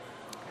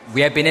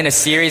We have been in a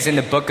series in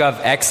the book of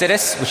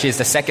Exodus, which is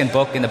the second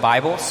book in the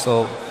Bible.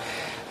 So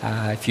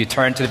if you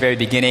turn to the very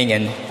beginning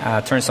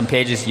and turn some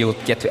pages, you'll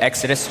get to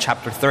Exodus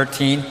chapter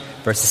 13,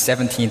 verses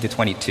 17 to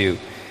 22.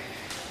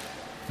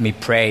 Let me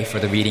pray for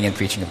the reading and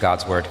preaching of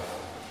God's Word.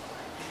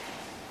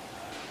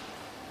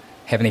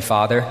 Heavenly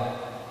Father,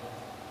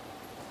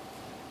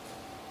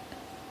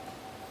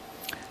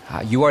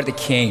 you are the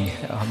King.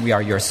 We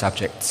are your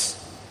subjects.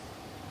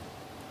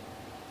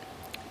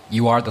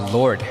 You are the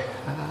Lord.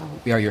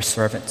 We are your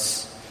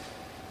servants.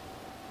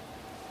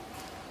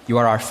 You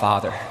are our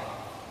Father.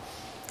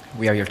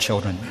 We are your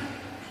children.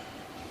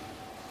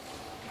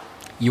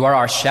 You are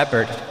our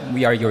shepherd.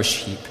 We are your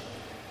sheep.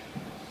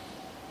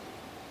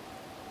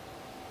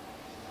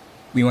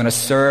 We want to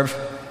serve,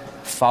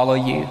 follow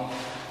you,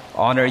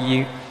 honor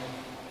you,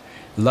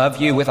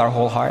 love you with our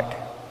whole heart.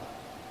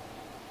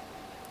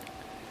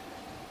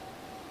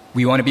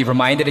 We want to be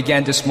reminded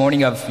again this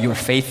morning of your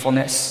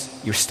faithfulness,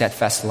 your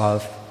steadfast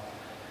love.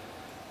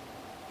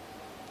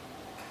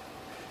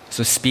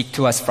 So speak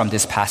to us from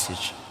this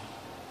passage.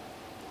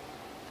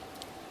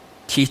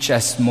 Teach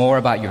us more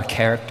about your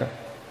character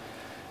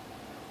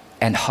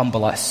and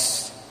humble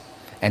us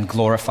and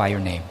glorify your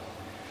name.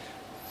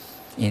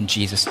 In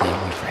Jesus'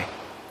 name we pray.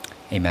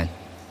 Amen.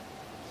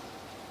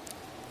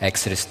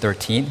 Exodus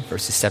 13,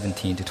 verses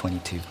 17 to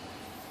 22.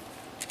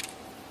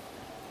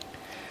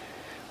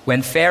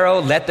 When Pharaoh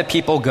let the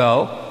people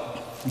go,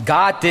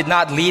 God did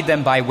not lead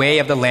them by way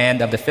of the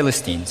land of the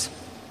Philistines,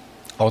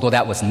 although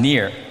that was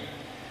near.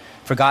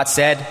 For God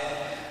said,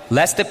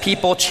 "Lest the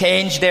people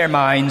change their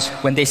minds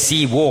when they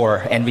see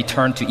war and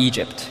return to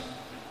Egypt."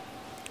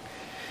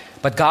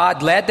 But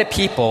God led the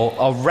people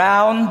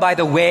around by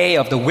the way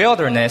of the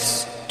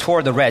wilderness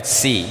toward the Red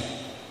Sea.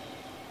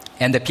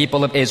 And the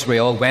people of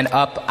Israel went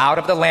up out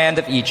of the land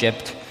of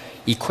Egypt,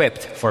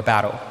 equipped for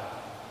battle.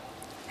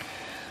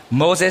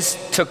 Moses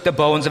took the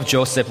bones of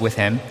Joseph with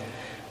him,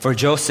 for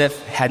Joseph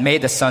had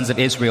made the sons of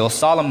Israel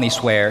solemnly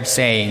swear,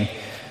 saying,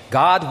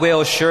 "God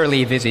will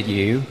surely visit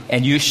you,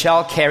 and you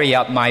shall carry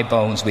up my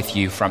bones with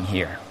you from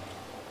here."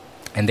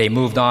 And they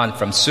moved on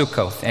from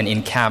Sukkoth and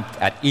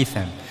encamped at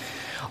Etham,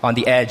 on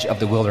the edge of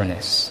the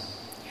wilderness.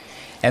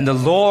 And the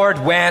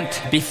Lord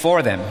went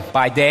before them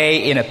by day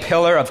in a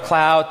pillar of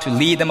cloud to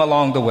lead them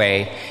along the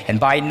way, and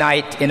by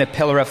night in a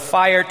pillar of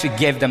fire to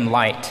give them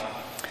light,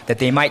 that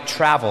they might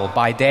travel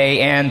by day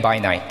and by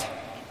night.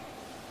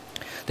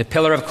 The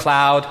pillar of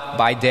cloud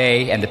by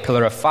day and the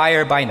pillar of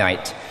fire by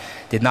night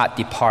did not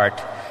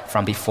depart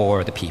from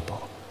before the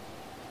people.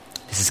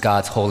 This is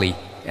God's holy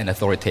and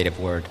authoritative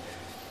word.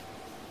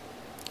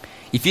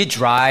 If you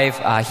drive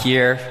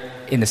here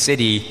in the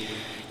city,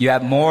 you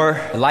have more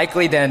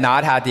likely than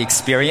not had the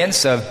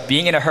experience of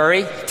being in a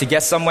hurry to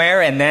get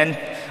somewhere and then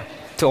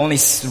to only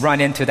run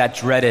into that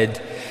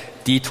dreaded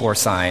detour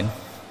sign.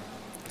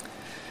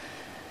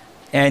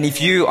 And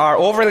if you are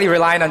overly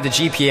reliant on the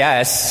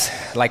GPS,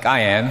 like I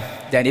am,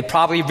 then it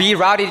probably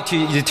rerouted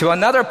you to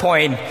another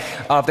point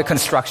of the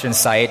construction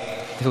site,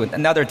 to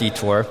another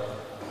detour.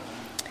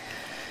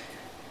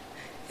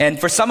 And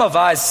for some of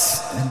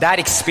us, that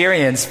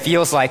experience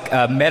feels like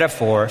a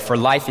metaphor for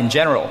life in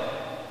general.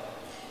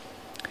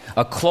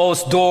 A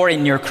closed door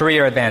in your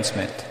career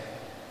advancement.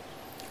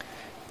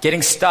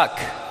 Getting stuck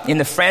in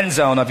the friend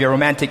zone of your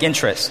romantic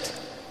interest.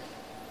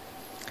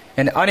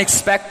 An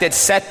unexpected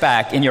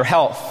setback in your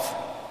health.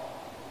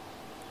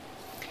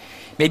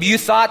 Maybe you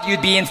thought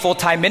you'd be in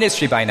full-time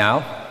ministry by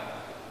now.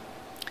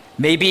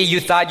 Maybe you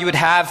thought you would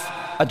have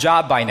a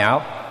job by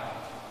now.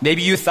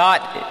 Maybe you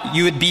thought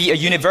you would be a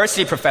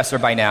university professor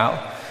by now.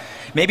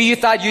 Maybe you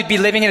thought you'd be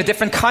living in a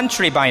different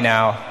country by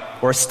now,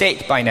 or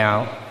state by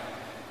now.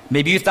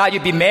 Maybe you thought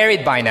you'd be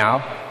married by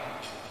now.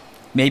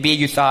 Maybe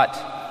you thought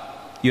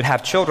you'd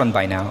have children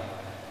by now.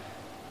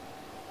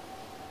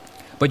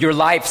 But your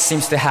life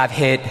seems to have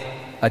hit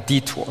a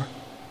detour,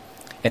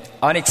 an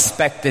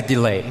unexpected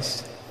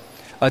delays,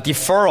 a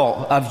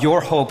deferral of your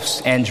hopes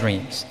and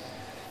dreams.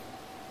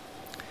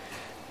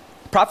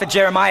 Prophet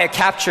Jeremiah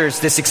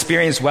captures this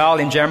experience well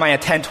in Jeremiah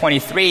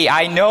 10:23.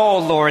 "I know,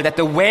 Lord, that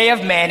the way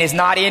of man is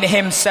not in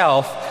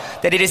himself,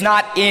 that it is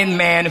not in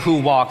man who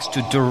walks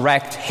to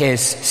direct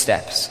his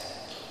steps."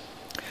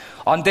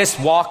 On this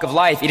walk of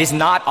life, it is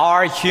not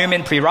our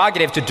human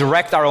prerogative to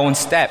direct our own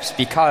steps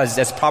because,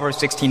 as Proverbs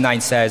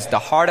 16:9 says, "The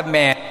heart of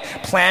man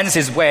plans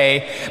his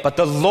way, but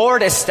the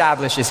Lord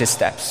establishes his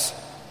steps."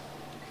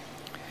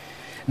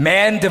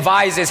 Man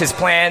devises his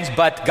plans,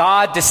 but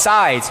God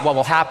decides what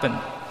will happen.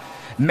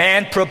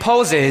 Man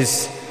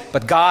proposes,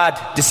 but God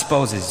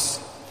disposes.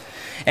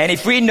 And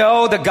if we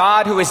know the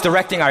God who is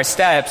directing our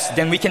steps,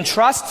 then we can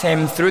trust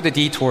him through the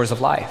detours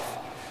of life.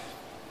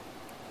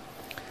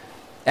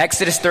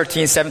 Exodus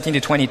 13, 17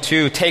 to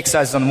 22 takes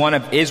us on one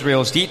of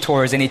Israel's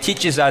detours, and it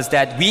teaches us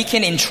that we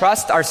can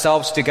entrust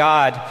ourselves to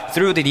God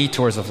through the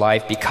detours of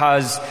life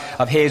because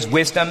of his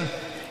wisdom,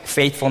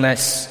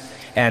 faithfulness,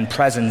 and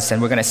presence.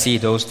 And we're going to see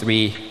those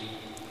three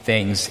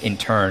things in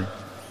turn.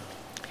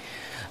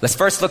 Let's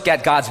first look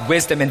at God's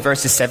wisdom in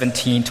verses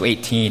 17 to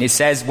 18. It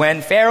says,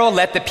 "When Pharaoh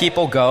let the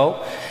people go,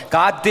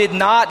 God did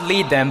not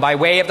lead them by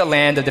way of the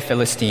land of the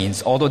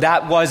Philistines, although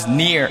that was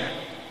near.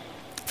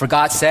 For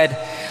God said,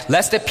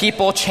 'Lest the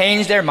people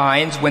change their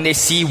minds when they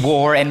see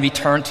war and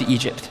return to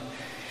Egypt.'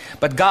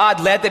 But God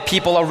led the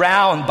people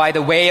around by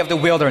the way of the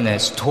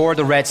wilderness toward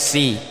the Red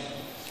Sea.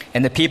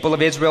 And the people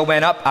of Israel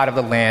went up out of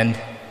the land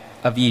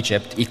of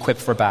Egypt,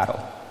 equipped for battle."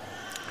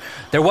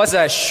 There was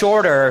a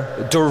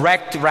shorter,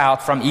 direct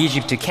route from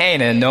Egypt to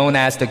Canaan known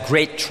as the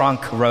Great Trunk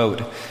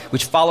Road,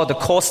 which followed the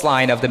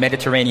coastline of the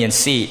Mediterranean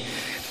Sea.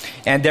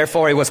 And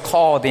therefore it was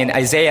called in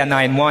Isaiah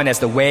 9:1 as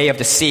the Way of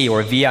the Sea,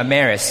 or Via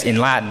Maris in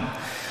Latin.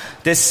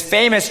 This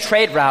famous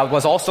trade route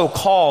was also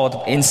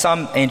called, in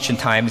some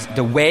ancient times,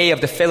 the Way of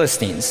the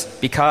Philistines,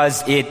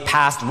 because it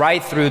passed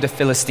right through the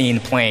Philistine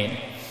plain.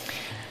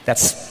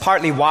 That's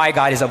partly why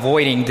God is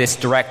avoiding this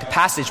direct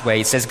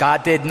passageway. It says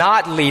God did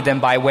not lead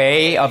them by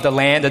way of the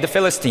land of the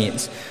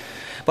Philistines.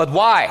 But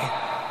why?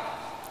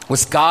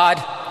 Was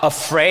God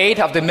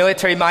afraid of the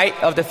military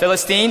might of the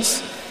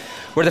Philistines?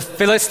 Were the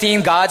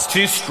Philistine gods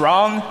too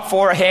strong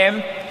for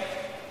him?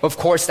 Of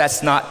course,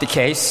 that's not the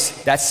case.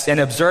 That's an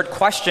absurd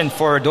question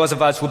for those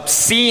of us who've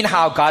seen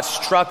how God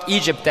struck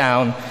Egypt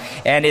down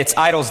and its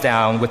idols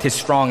down with his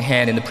strong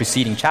hand in the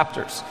preceding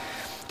chapters.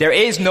 There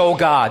is no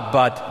God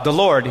but the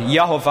Lord,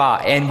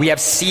 Yehovah, and we have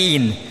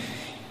seen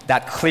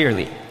that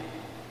clearly.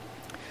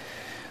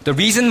 The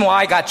reason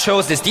why God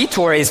chose this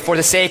detour is for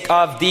the sake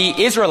of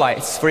the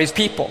Israelites, for his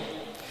people.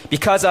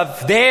 Because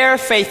of their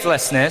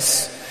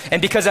faithlessness,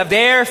 and because of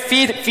their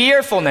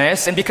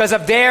fearfulness, and because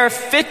of their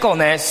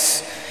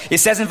fickleness, it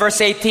says in verse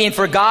 18,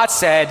 "For God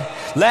said,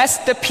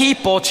 'Lest the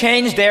people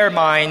change their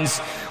minds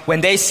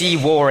when they see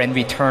war and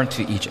return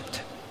to Egypt.'"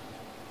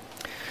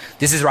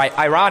 This is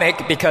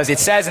ironic because it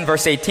says in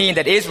verse 18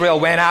 that Israel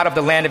went out of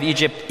the land of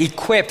Egypt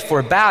equipped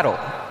for battle.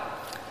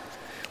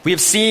 We have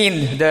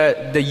seen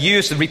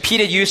the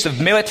repeated use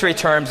of military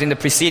terms in the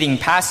preceding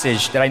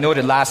passage that I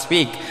noted last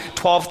week.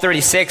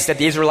 12:36, that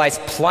the Israelites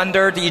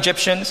plundered the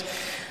Egyptians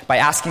by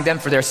asking them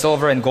for their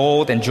silver and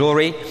gold and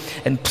jewelry.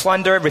 And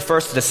plunder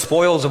refers to the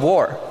spoils of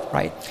war,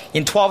 right?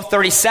 In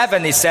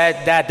 12:37, they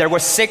said that there were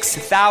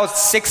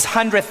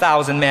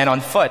 600,000 men on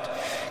foot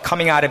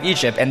coming out of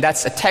Egypt. And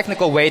that's a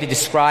technical way to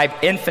describe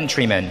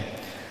infantrymen,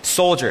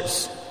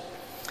 soldiers.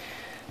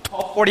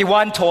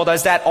 12:41 told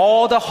us that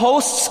all the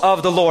hosts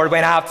of the Lord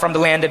went out from the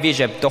land of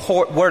Egypt. The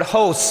word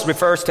hosts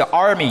refers to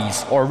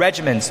armies or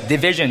regiments,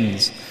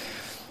 divisions.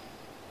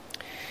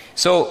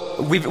 So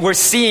we're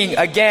seeing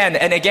again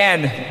and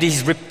again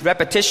these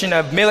repetition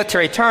of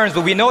military terms,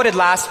 but we noted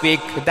last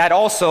week that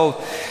also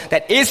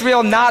that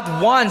Israel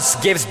not once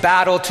gives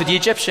battle to the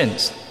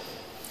Egyptians.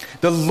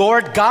 The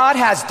Lord God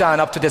has done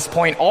up to this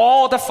point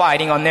all the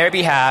fighting on their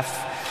behalf.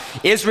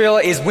 Israel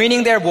is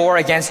winning their war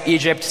against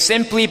Egypt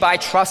simply by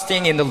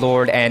trusting in the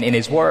Lord and in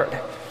his word.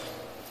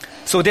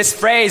 So this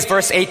phrase,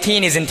 verse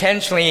 18, is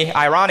intentionally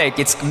ironic.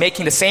 It's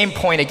making the same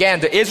point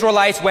again. The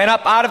Israelites went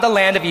up out of the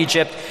land of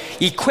Egypt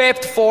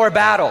equipped for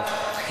battle,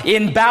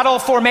 in battle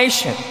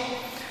formation.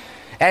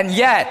 And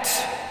yet,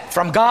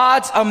 from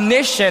God's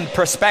omniscient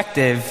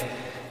perspective,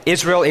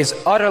 Israel is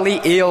utterly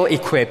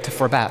ill-equipped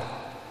for battle.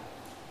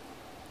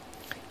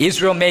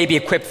 Israel may be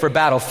equipped for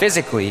battle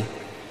physically,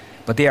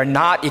 but they are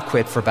not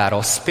equipped for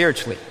battle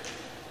spiritually,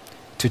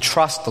 to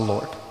trust the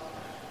Lord.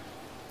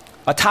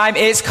 A time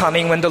is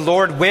coming when the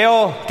Lord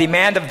will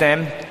demand of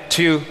them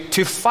to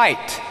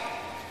fight,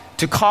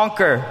 to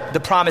conquer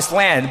the promised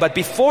land. But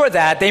before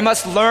that, they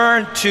must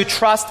learn to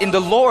trust in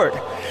the Lord,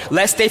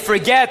 lest they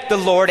forget the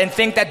Lord and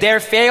think that their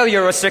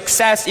failure or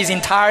success is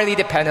entirely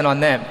dependent on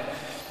them.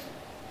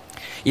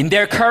 In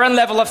their current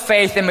level of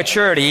faith and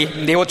maturity,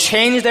 they will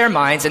change their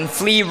minds and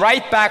flee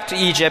right back to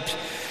Egypt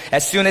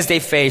as soon as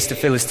they face the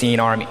Philistine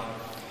army.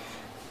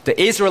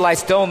 The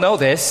Israelites don't know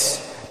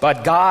this,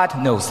 but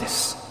God knows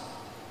this.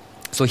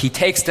 So he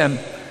takes them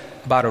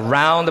about a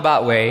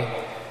roundabout way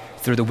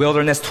through the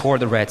wilderness toward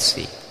the Red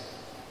Sea.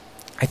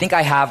 I think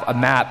I have a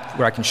map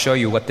where I can show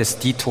you what this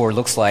detour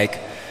looks like.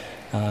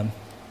 Can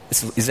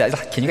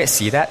you guys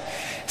see that?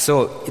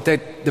 So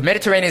the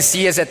Mediterranean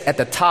Sea is at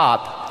the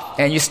top.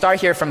 And you start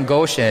here from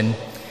Goshen,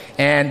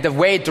 and the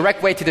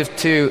direct way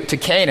to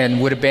Canaan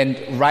would have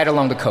been right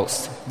along the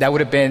coast. That would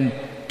have been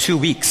 2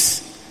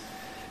 weeks.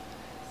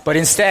 But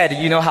instead,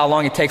 you know how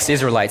long it takes the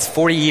Israelites?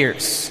 40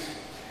 years.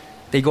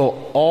 They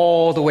go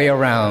all the way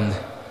around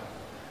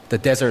the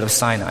desert of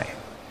Sinai.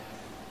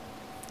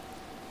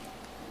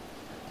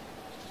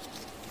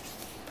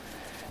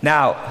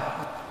 Now,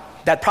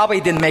 that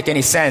probably didn't make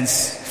any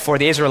sense for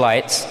the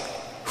Israelites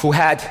who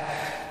had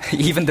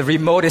even the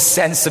remotest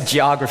sense of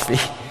geography.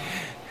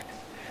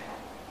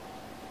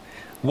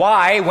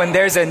 Why, when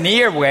there's a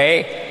near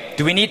way,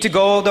 do we need to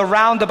go the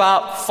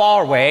roundabout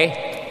far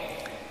way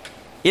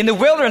in the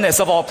wilderness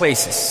of all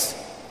places?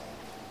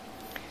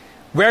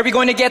 Where are we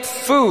going to get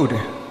food?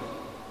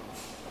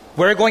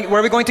 Where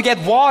are we going to get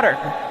water?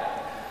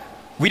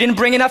 We didn't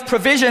bring enough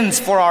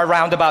provisions for our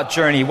roundabout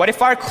journey. What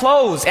if our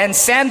clothes and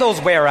sandals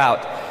wear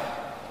out?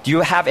 Do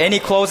you have any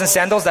clothes and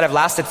sandals that have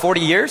lasted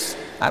 40 years?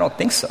 I don't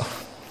think so.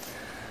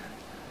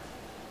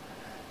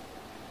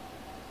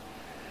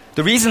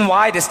 The reason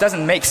why this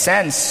doesn't make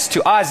sense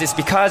to us is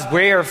because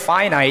we're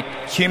finite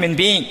human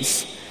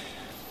beings.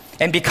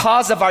 And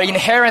because of our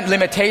inherent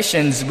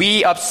limitations,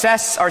 we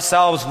obsess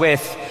ourselves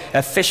with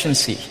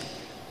efficiency.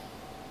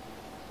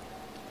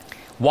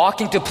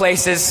 Walking to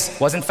places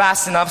wasn't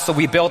fast enough, so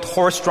we built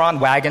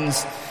horse-drawn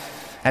wagons.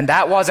 And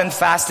that wasn't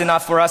fast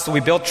enough for us, so we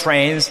built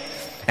trains.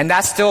 And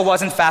that still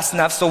wasn't fast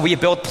enough, so we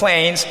built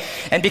planes.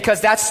 And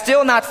because that's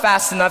still not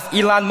fast enough,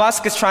 Elon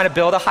Musk is trying to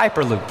build a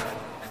Hyperloop.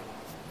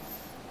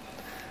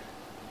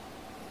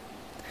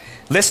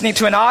 Listening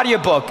to an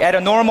audiobook at a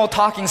normal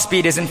talking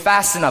speed isn't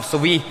fast enough, so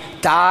we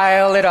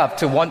dial it up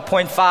to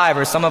 1.5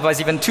 or some of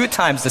us even 2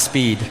 times the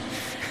speed.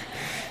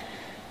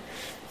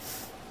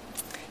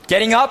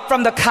 Getting up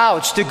from the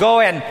couch to go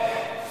and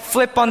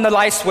flip on the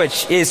light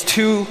switch is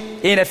too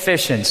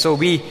inefficient, so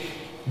we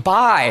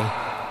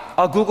buy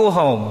a Google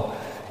Home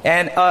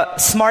and a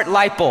smart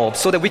light bulb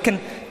so that we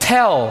can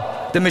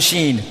tell the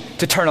machine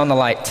to turn on the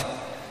light.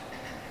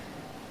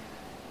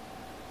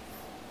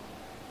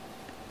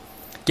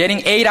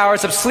 Getting 8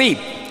 hours of sleep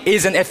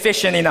isn't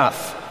efficient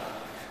enough.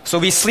 So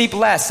we sleep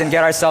less and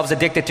get ourselves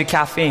addicted to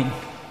caffeine.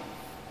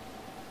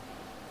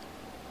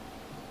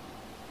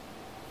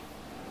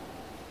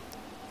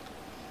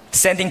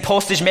 Sending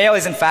postage mail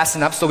isn't fast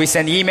enough, so we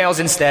send emails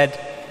instead.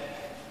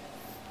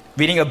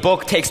 Reading a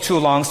book takes too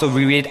long, so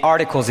we read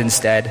articles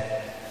instead.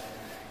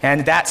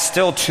 And that's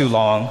still too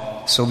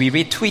long, so we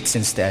read tweets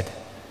instead.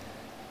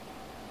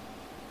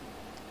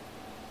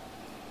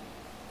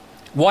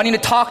 Wanting to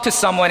talk to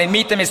someone and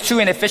meet them is too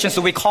inefficient,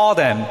 so we call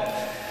them.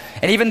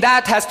 And even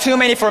that has too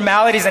many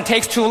formalities and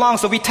takes too long,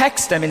 so we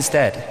text them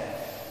instead.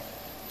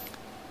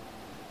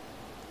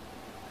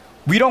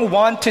 We don't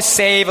want to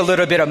save a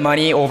little bit of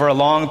money over a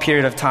long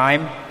period of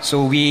time,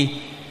 so we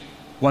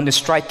want to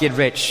strike get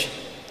rich.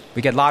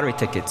 We get lottery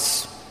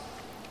tickets.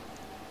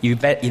 You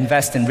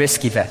invest in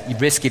risky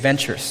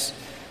ventures.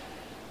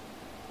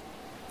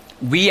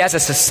 We as a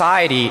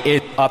society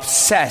is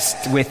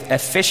obsessed with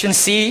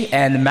efficiency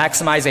and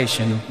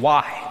maximization.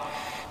 Why?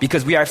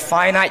 Because we are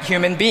finite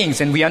human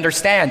beings and we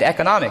understand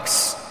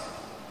economics.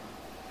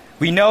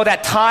 We know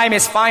that time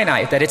is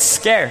finite, that it's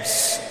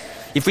scarce.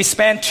 If we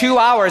spend 2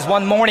 hours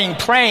one morning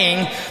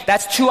praying,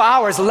 that's 2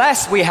 hours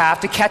less we have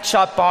to catch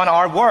up on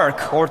our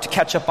work or to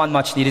catch up on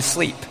much needed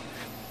sleep.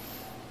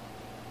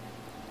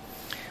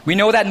 We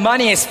know that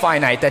money is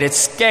finite, that it's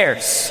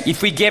scarce.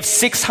 If we give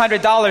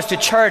 $600 to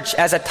church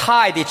as a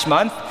tithe each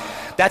month,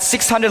 that's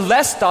 $600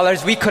 less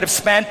dollars we could have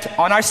spent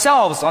on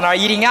ourselves, on our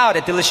eating out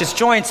at delicious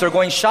joints or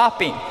going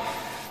shopping.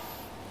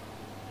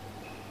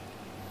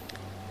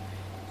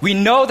 We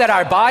know that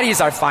our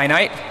bodies are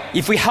finite.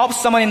 If we help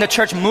someone in the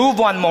church move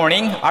one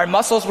morning, our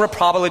muscles will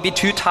probably be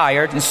too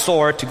tired and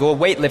sore to go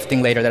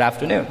weightlifting later that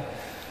afternoon.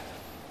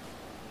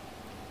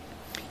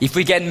 If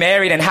we get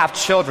married and have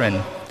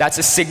children, that's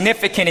a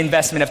significant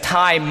investment of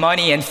time,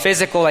 money, and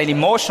physical and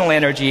emotional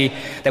energy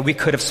that we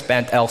could have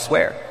spent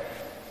elsewhere.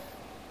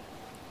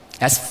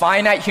 As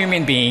finite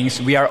human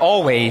beings, we are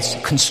always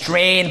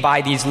constrained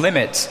by these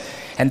limits,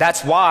 and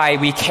that's why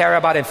we care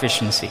about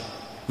efficiency.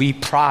 We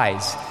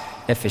prize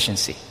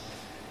efficiency.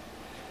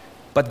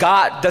 But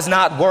God does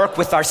not work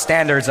with our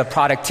standards of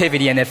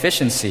productivity and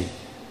efficiency.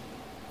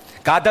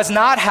 God does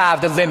not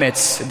have the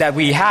limits that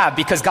we have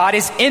because God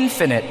is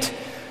infinite.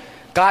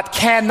 God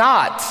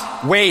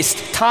cannot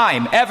waste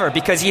time ever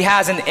because He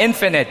has an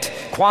infinite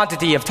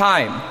quantity of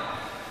time.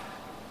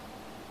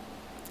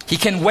 He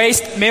can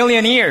waste a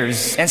million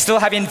years and still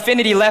have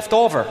infinity left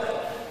over.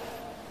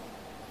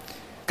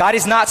 God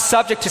is not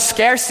subject to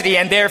scarcity,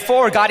 and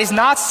therefore God is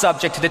not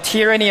subject to the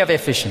tyranny of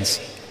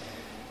efficiency.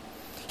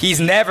 He's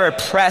never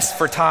pressed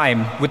for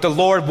time. With the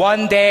Lord,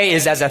 one day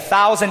is as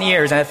 1,000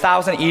 years, and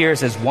 1,000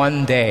 years is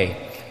one day.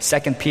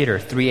 2 Peter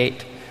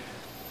 3:8.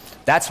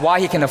 That's why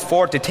He can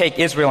afford to take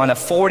Israel on a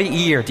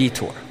 40-year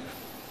detour.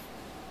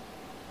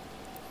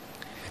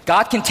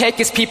 God can take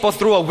His people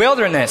through a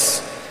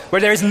wilderness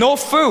where there is no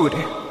food.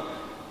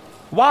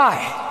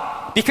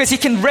 Why? Because He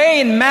can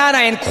rain manna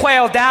and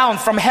quail down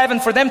from heaven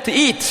for them to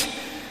eat.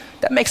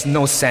 That makes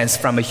no sense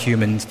from a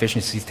human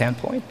efficiency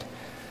standpoint.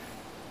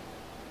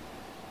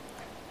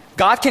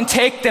 God can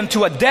take them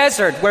to a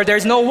desert where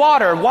there's no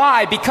water.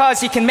 Why? Because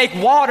He can make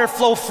water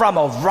flow from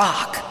a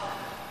rock.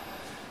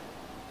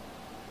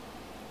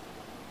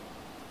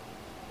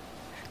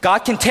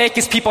 God can take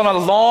His people on a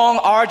long,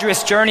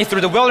 arduous journey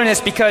through the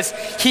wilderness because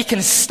He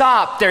can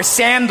stop their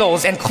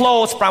sandals and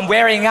clothes from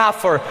wearing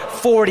out for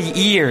 40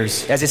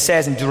 years, as it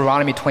says in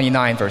Deuteronomy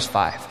 29, verse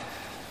 5.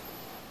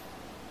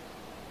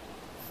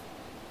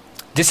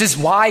 This is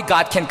why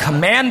God can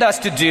command us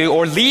to do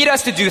or lead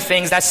us to do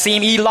things that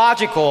seem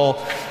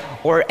illogical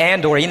or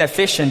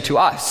inefficient to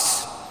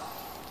us.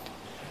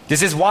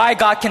 This is why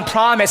God can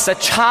promise a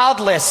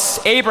childless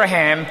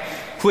Abraham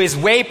who is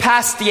way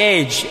past the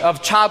age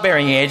of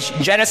childbearing age,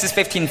 Genesis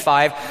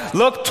 15:5,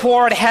 look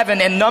toward heaven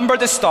and number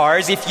the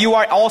stars. If you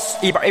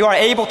are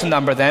able to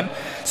number them,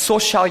 so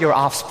shall your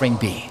offspring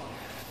be.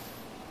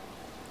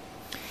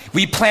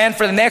 We plan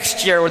for the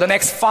next year or the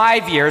next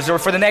 5 years or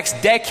for the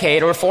next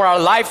decade or for our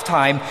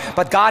lifetime,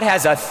 but God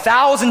has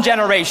 1,000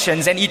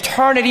 generations and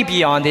eternity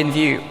beyond in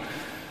view.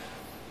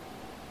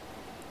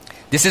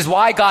 This is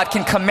why God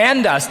can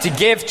command us to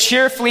give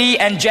cheerfully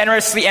and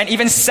generously and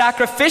even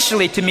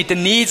sacrificially to meet the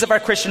needs of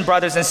our Christian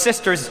brothers and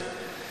sisters.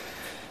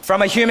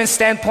 From a human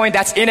standpoint,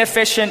 that's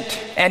inefficient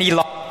and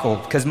illogical,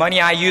 because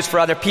money I use for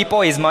other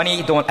people is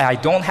money I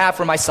don't have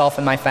for myself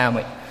and my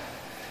family.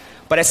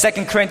 But as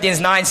 2 Corinthians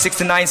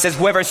 9:6-9 says,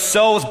 whoever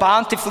sows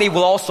bountifully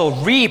will also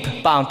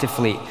reap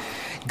bountifully.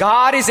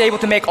 God is able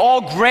to make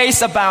all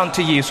grace abound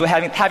to you, so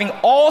having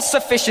all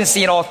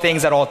sufficiency in all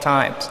things at all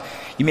times,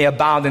 you may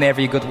abound in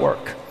every good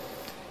work.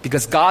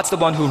 Because God's the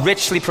one who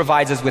richly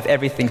provides us with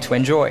everything to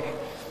enjoy.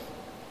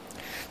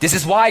 This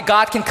is why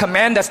God can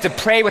command us to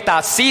pray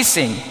without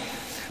ceasing.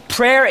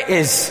 Prayer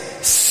is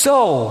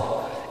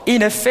so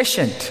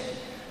inefficient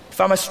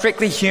from a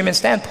strictly human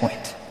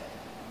standpoint.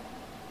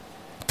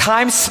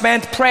 Time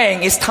spent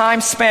praying is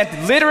time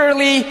spent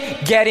literally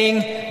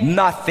getting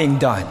nothing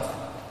done.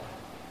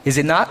 Is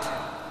it not?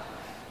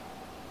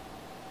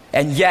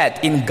 And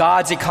yet, in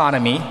God's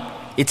economy,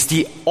 it's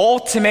the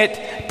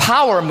ultimate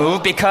power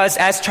move because,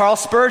 as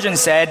Charles Spurgeon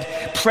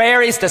said,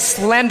 prayer is the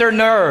slender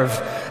nerve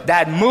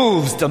that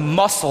moves the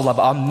muscle of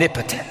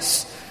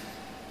omnipotence.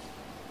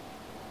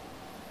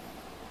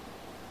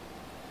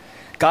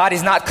 God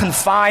is not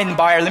confined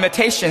by our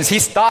limitations.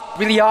 His thoughts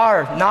really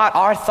are not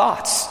our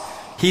thoughts.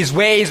 His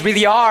ways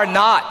really are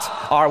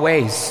not our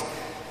ways.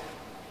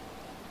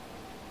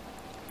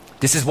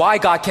 This is why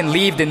God can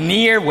leave the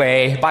near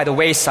way by the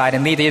wayside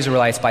and lead the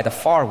Israelites by the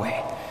far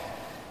way.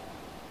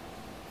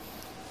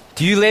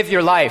 Do you live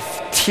your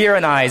life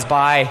tyrannized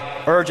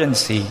by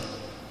urgency,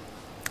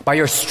 by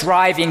your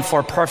striving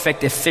for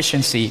perfect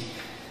efficiency?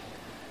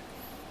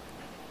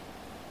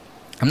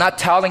 I'm not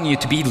telling you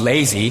to be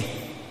lazy.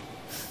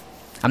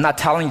 I'm not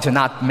telling you to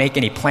not make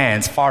any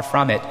plans, far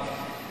from it.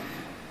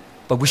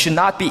 But we should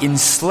not be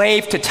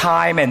enslaved to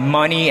time and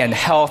money and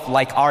health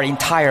like our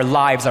entire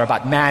lives are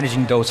about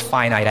managing those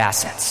finite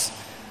assets.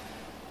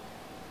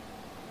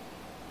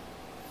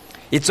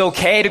 It's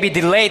okay to be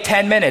delayed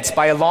 10 minutes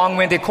by a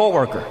long-winded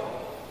coworker.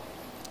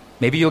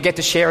 Maybe you'll get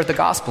to share the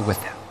gospel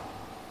with them.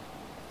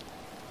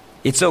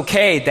 It's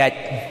okay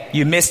that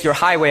you missed your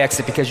highway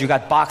exit because you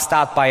got boxed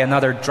out by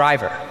another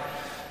driver.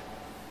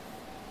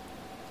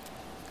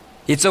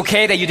 It's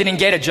okay that you didn't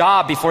get a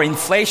job before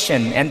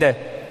inflation and the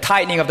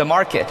tightening of the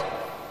market.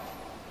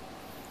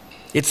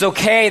 It's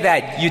okay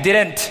that you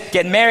didn't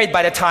get married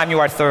by the time you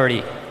are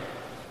 30.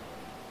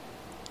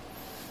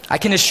 I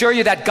can assure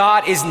you that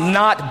God is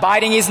not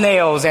biting his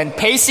nails and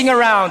pacing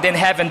around in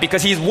heaven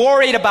because he's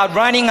worried about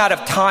running out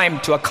of time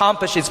to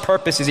accomplish his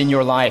purposes in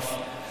your life.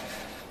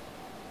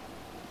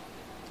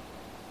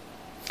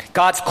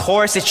 God's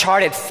course is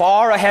charted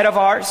far ahead of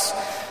ours,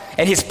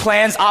 and his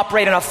plans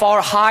operate on a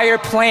far higher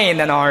plane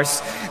than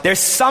ours. There's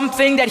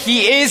something that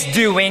he is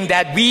doing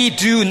that we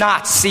do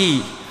not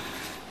see.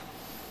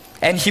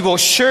 And he will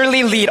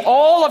surely lead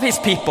all of his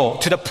people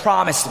to the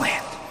promised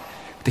land,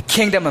 the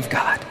kingdom of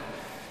God.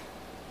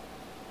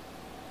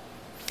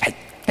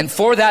 And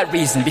for that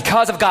reason,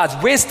 because of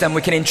God's wisdom,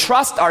 we can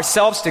entrust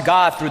ourselves to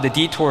God through the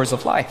detours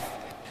of life.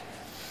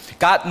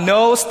 God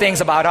knows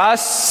things about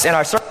us and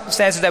our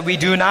circumstances that we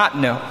do not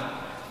know,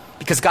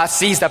 because God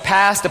sees the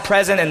past, the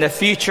present, and the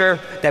future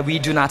that we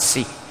do not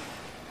see.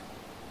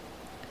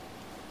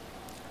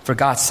 For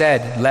God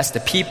said, lest the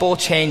people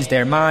change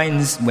their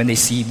minds when they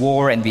see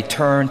war and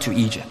return to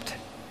Egypt.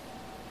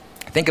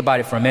 Think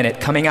about it for a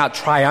minute. Coming out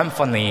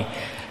triumphantly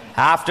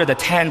after the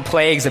 10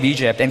 plagues of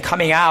Egypt and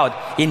coming out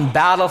in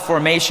battle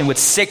formation with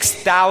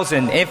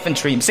 60,000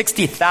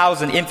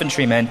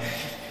 infantrymen.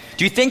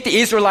 Do you think the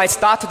Israelites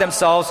thought to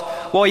themselves,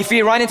 well, if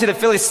we run into the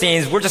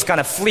Philistines, we're just going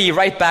to flee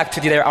right back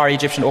to our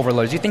Egyptian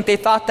overlords? Do you think they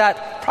thought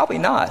that? Probably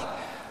not.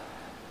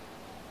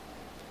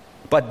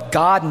 But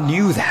God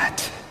knew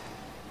that.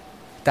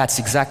 That's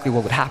exactly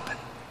what would happen.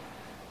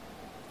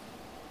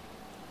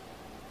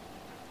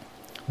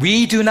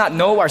 We do not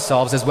know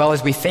ourselves as well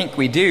as we think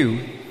we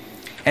do.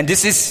 And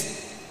this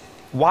is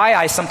why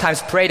I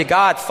sometimes pray to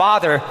God,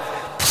 Father,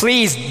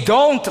 please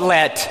don't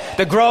let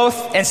the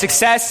growth and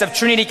success of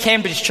Trinity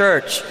Cambridge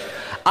Church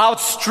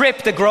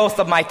outstrip the growth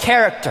of my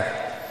character.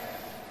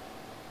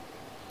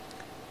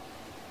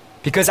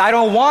 Because I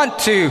don't want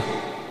to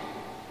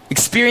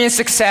experience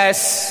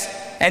success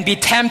and be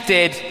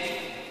tempted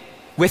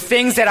with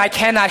things that I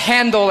cannot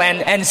handle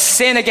and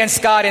sin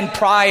against God in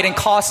pride and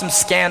cause some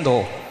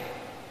scandal.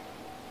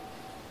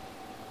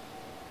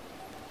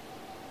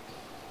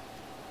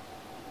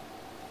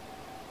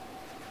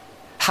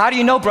 How do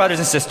you know, brothers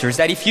and sisters,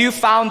 that if you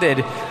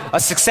founded a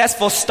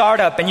successful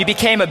startup and you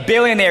became a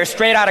billionaire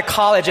straight out of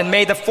college and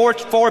made the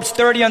Forbes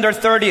 30 under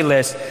 30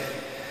 list,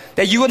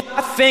 that you would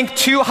not think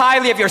too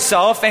highly of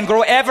yourself and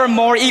grow ever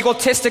more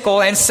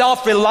egotistical and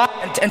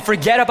self-reliant and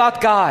forget about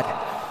God?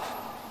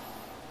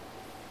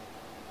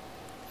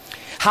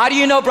 How do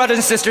you know, brothers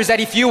and sisters,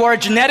 that if you are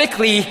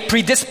genetically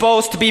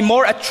predisposed to be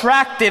more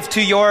attractive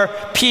to your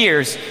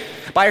peers,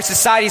 by our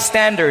society's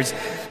standards,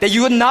 that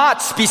you would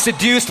not be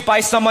seduced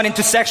by someone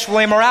into sexual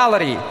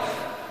immorality,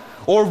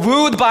 or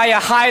wooed by a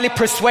highly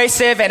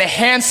persuasive and a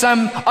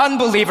handsome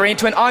unbeliever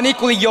into an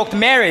unequally yoked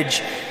marriage,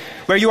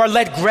 where you are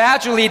led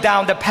gradually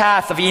down the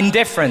path of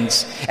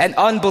indifference and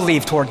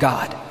unbelief toward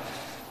God.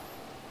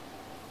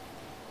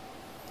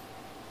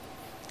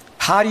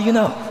 How do you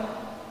know?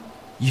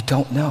 You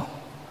don't know.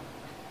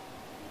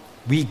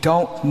 We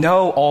don't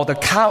know all the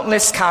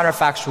countless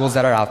counterfactuals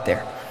that are out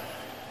there.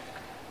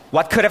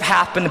 What could have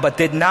happened but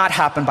did not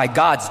happen by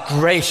God's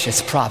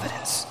gracious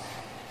providence.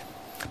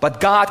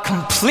 But God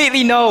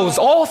completely knows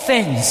all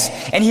things,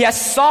 and He has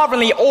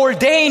sovereignly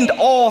ordained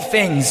all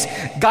things.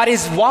 God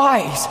is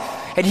wise,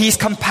 and He's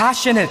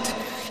compassionate.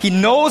 He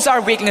knows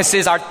our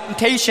weaknesses, our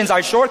temptations,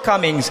 our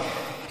shortcomings,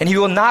 and He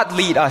will not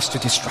lead us to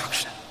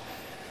destruction.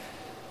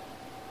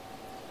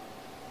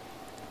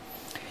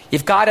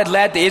 If God had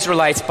led the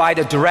Israelites by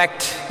the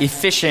direct,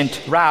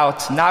 efficient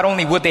route, not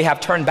only would they have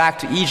turned back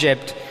to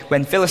Egypt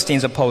when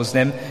Philistines opposed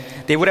them,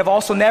 they would have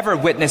also never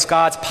witnessed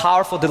God's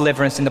powerful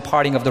deliverance in the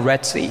parting of the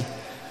Red Sea.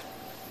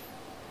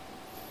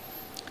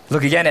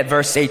 Look again at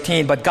verse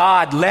 18. But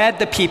God led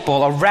the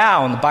people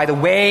around by the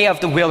way of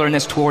the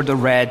wilderness toward the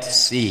Red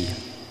Sea.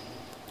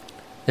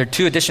 There are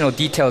two additional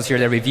details here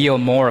that reveal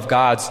more of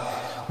God's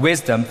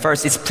wisdom.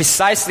 First, it's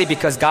precisely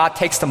because God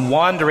takes them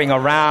wandering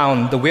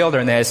around the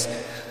wilderness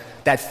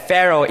that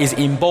Pharaoh is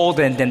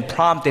emboldened and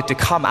prompted to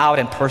come out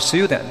and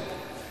pursue them.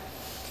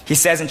 He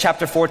says in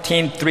chapter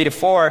 14,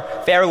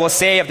 3-4, Pharaoh will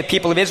say of the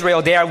people of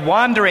Israel, they are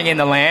wandering in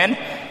the land.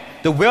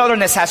 The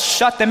wilderness has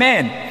shut them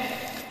in.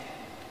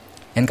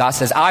 And God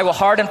says, I will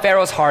harden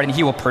Pharaoh's heart and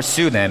he will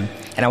pursue them.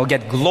 And I will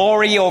get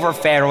glory over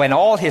Pharaoh and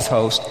all his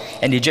host.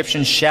 And the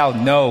Egyptians shall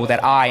know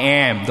that I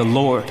am the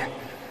Lord.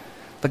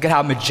 Look at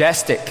how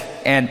majestic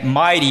and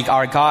mighty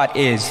our God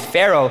is.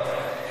 Pharaoh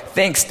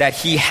thinks that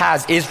he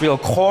has Israel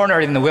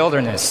cornered in the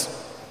wilderness.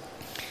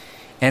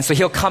 And so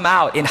he'll come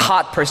out in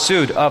hot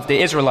pursuit of the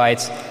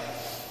Israelites.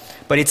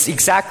 But it's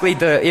exactly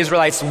the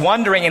Israelites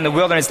wandering in the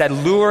wilderness that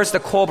lures the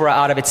cobra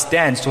out of its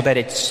den so that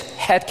its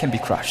head can be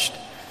crushed.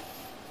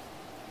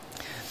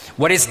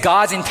 What is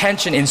God's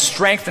intention in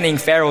strengthening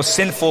Pharaoh's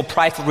sinful,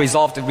 prideful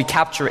resolve to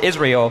recapture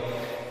Israel?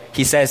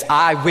 He says,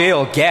 I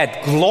will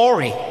get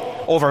glory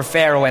over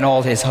Pharaoh and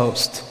all his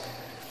host.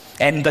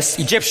 And the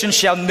Egyptians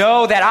shall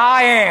know that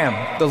I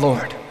am the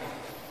Lord.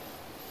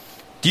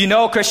 Do you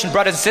know, Christian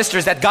brothers and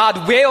sisters, that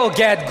God will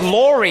get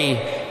glory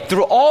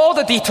through all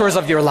the detours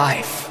of your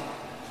life?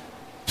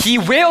 He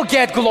will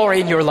get glory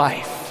in your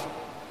life.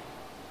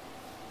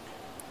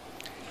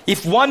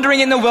 If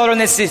wandering in the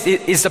wilderness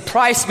is the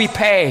price we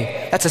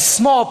pay, that's a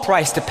small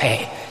price to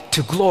pay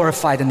to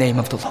glorify the name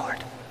of the Lord.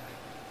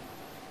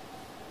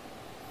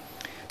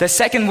 The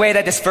second way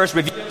that this verse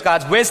reveals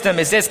God's wisdom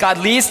is this: God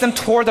leads them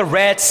toward the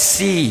Red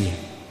Sea.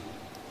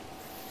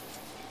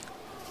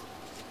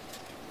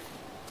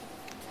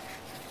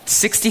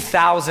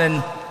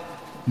 60,000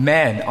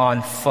 men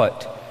on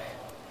foot.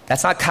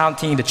 That's not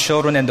counting the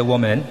children and the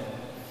women.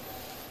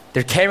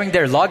 They're carrying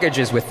their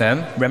luggages with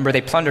them. Remember,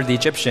 they plundered the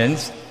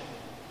Egyptians.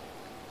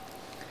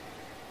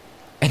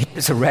 And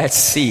here's a Red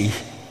Sea.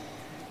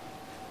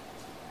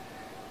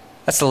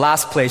 That's the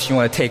last place you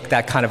want to take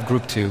that kind of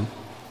group to.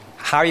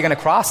 How are you going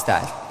to cross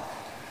that?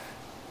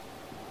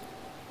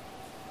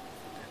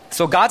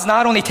 So God's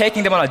not only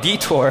taking them on a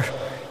detour,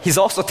 He's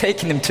also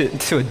taking them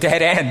to a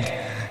dead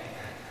end.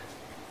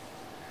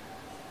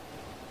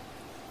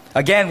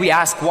 Again, we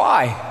ask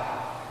why.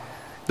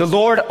 The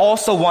Lord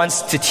also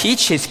wants to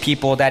teach His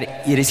people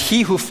that it is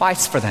He who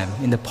fights for them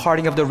in the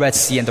parting of the Red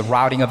Sea and the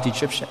routing of the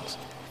Egyptians.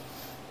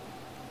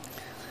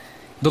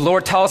 The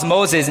Lord tells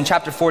Moses in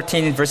chapter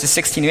 14, verses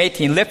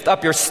 16-18, lift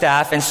up your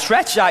staff and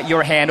stretch out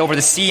your hand over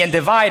the sea and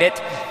divide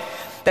it,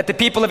 that the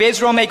people of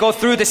Israel may go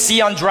through the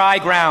sea on dry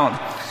ground.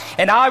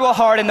 And I will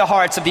harden the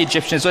hearts of the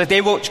Egyptians so that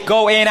they will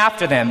go in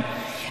after them.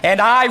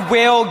 And I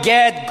will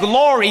get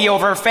glory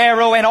over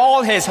Pharaoh and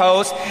all his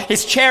hosts,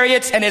 his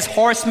chariots and his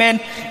horsemen.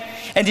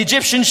 And the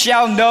Egyptians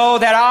shall know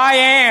that I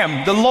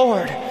am the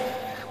Lord,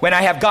 when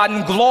I have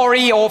gotten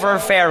glory over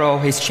Pharaoh,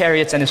 his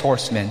chariots and his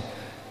horsemen.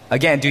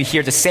 Again, do you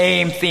hear the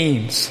same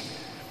themes?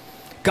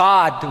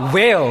 God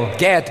will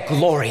get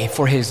glory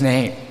for His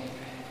name.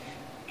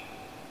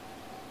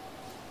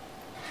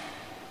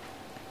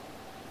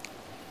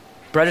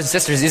 Brothers and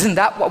sisters, isn't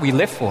that what we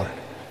live for?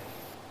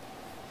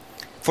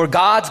 For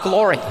God's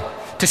glory,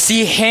 to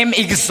see Him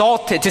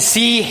exalted, to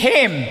see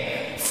Him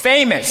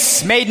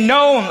famous, made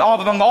known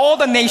among all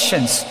the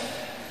nations,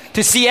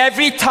 to see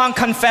every tongue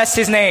confess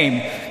His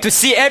name, to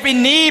see every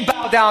knee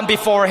bow down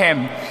before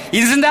Him.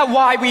 Isn't that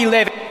why we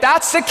live? If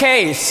that's the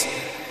case,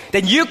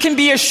 then you can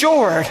be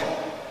assured,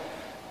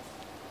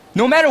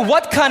 no matter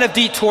what kind of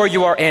detour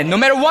you are in, no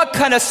matter what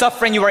kind of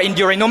suffering you are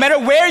enduring, no matter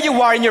where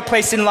you are in your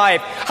place in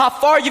life, how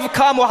far you've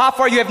come or how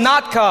far you have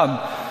not come,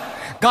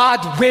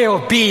 God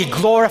will be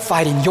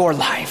glorified in your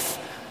life.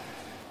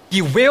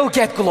 You will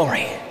get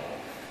glory.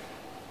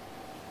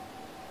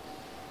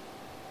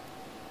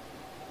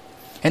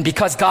 And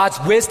because God's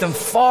wisdom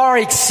far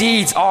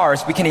exceeds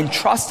ours, we can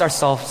entrust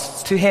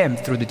ourselves to Him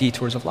through the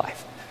detours of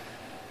life.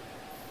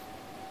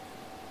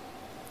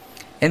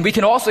 And we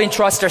can also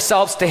entrust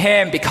ourselves to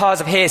Him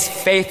because of His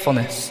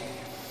faithfulness.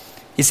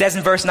 He says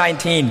in verse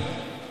 19,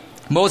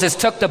 Moses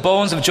took the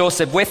bones of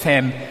Joseph with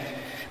him,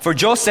 for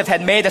Joseph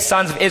had made the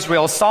sons of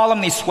Israel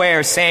solemnly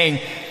swear,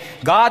 saying,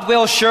 God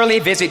will surely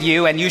visit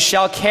you, and you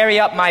shall carry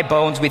up my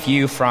bones with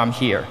you from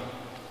here.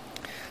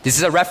 This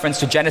is a reference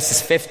to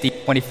Genesis 50,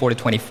 24 to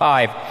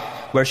 25,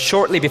 where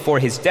shortly before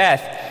his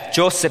death,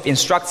 Joseph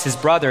instructs his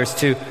brothers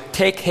to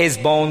take his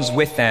bones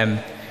with them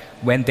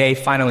when they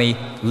finally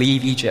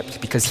leave Egypt,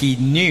 because he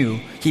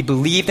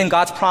believed in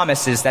God's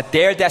promises that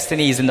their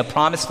destiny is in the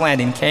promised land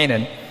in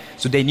Canaan.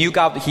 So he knew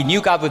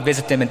God would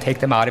visit them and take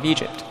them out of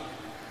Egypt.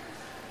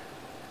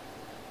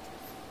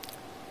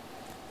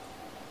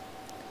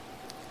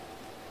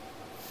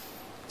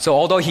 So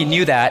although he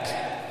knew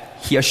that,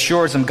 he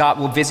assures them God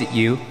will visit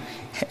you.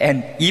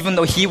 And even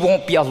though he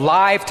won't be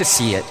alive to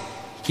see it,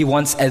 he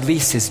wants at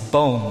least his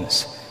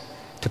bones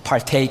to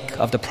partake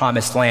of the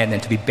promised land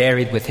and to be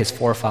buried with his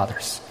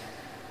forefathers.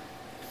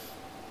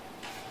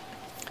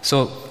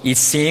 So it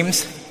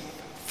seems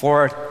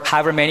for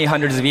however many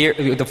hundreds of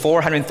years, the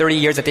 430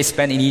 years that they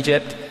spent in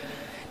Egypt,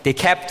 they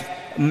kept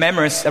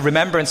a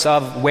remembrance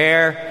of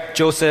where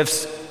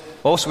Joseph's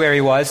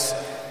ossuary was,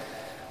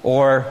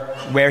 or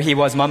where he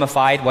was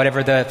mummified,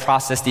 whatever the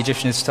process the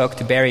Egyptians took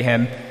to bury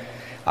him,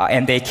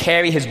 and they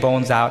carry his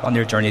bones out on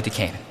their journey to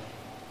Canaan.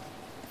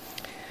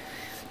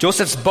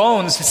 Joseph's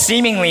bones,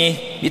 seemingly,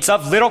 it's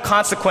of little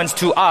consequence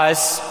to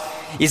us,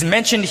 is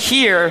mentioned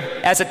here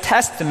as a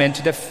testament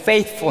to the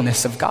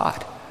faithfulness of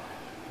God.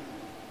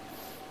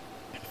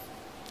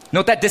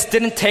 Note that this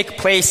didn't take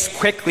place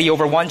quickly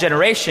over one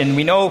generation.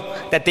 We know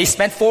that they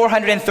spent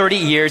 430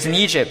 years in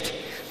Egypt.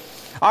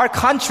 Our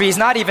country is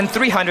not even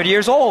 300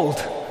 years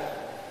old.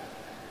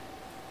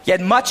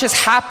 Yet much has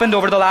happened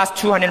over the last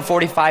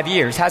 245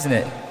 years, hasn't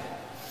it?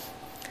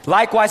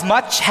 Likewise,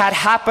 much had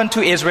happened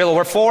to Israel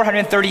over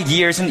 430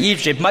 years in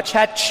Egypt. Much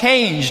had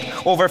changed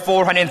over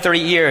 430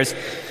 years.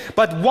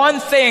 But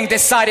one thing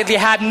decidedly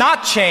had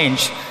not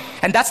changed,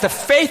 and that's the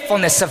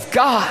faithfulness of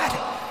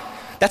God.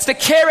 That's the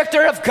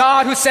character of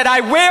God who said,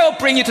 I will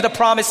bring you to the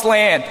promised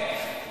land.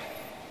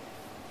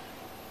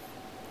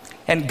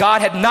 And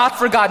God had not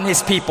forgotten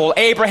his people,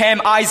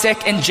 Abraham,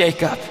 Isaac, and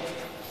Jacob.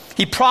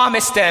 He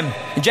promised them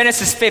in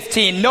Genesis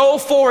 15, know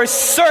for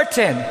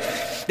certain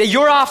that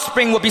your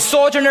offspring will be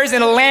sojourners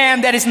in a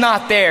land that is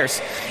not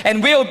theirs,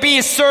 and will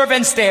be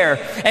servants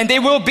there, and they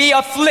will be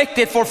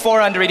afflicted for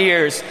 400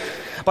 years.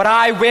 But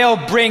I will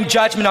bring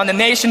judgment on the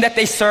nation that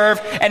they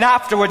serve, and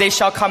afterward they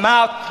shall come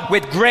out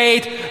with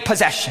great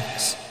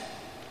possessions.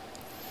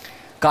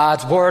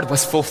 God's word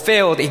was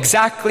fulfilled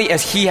exactly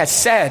as he has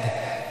said.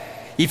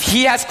 If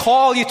he has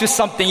called you to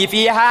something, if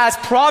he has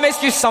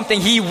promised you something,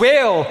 he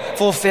will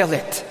fulfill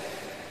it.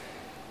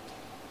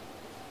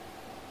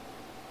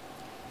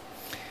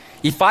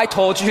 If I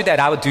told you that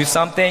I would do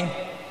something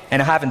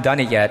and I haven't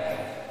done it yet,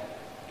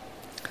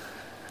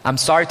 I'm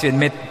sorry to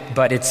admit,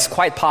 but it's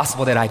quite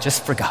possible that I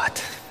just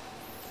forgot.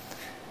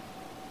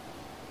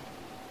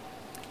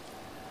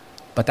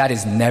 But that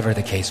is never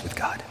the case with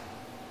God.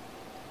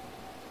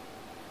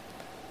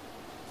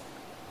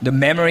 The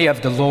memory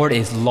of the Lord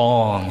is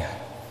long,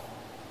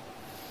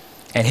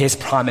 and his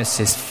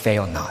promises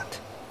fail not.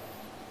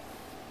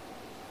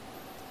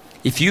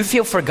 If you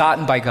feel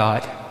forgotten by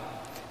God,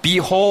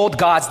 behold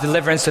God's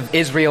deliverance of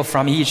Israel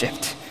from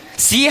Egypt.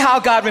 See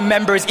how God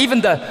remembers even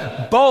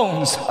the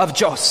bones of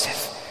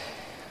Joseph.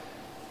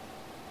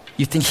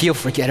 You think he'll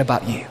forget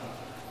about you?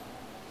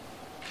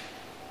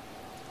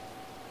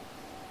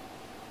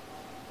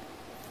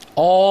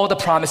 All the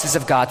promises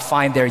of God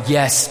find their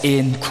yes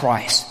in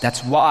Christ.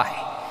 That's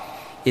why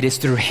it is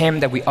through him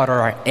that we utter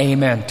our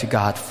amen to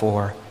God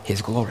for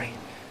his glory.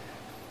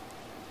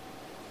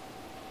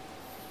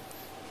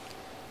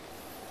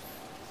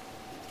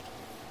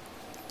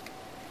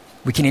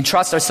 We can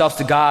entrust ourselves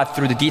to God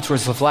through the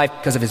detours of life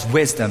because of his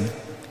wisdom,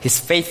 his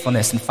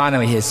faithfulness, and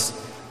finally his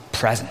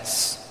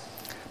presence.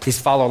 Please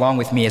follow along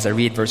with me as I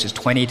read verses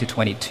 20 to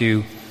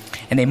 22.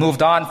 And they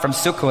moved on from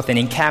Sukkoth and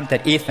encamped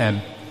at Etham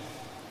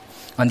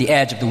on the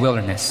edge of the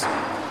wilderness.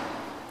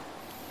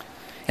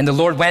 And the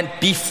Lord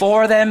went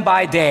before them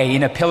by day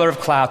in a pillar of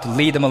cloud to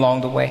lead them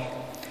along the way,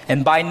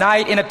 and by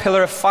night in a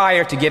pillar of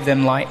fire to give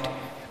them light,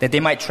 that they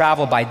might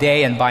travel by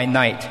day and by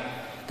night.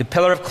 The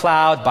pillar of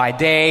cloud by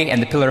day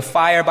and the pillar of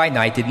fire by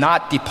night did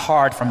not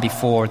depart from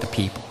before the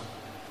people.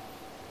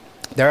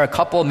 There are a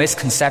couple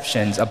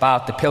misconceptions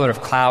about the pillar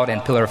of cloud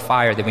and pillar of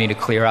fire that we need to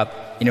clear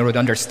up in order to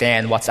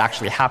understand what's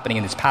actually happening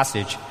in this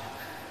passage.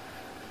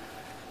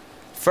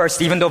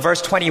 First, even though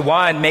verse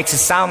 21 makes it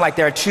sound like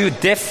there are two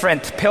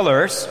different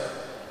pillars,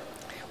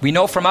 we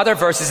know from other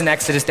verses in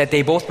Exodus that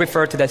they both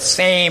refer to the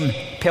same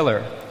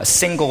pillar, a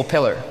single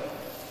pillar.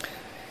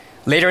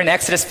 Later in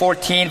Exodus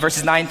 14,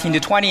 verses 19 to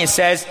 20, it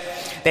says,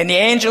 Then the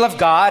angel of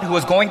God, who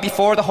was going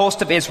before the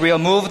host of Israel,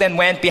 moved and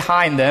went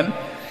behind them.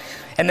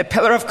 And the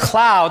pillar of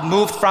cloud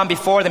moved from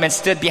before them and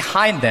stood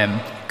behind them,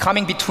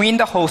 coming between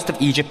the host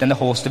of Egypt and the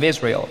host of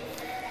Israel.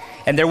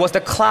 And there was the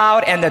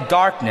cloud and the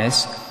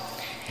darkness,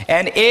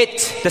 and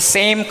it, the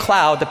same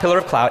cloud, the pillar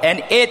of cloud,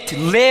 and it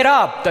lit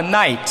up the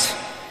night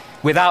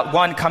without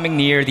one coming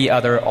near the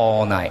other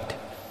all night.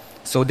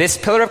 So this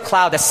pillar of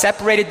cloud that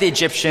separated the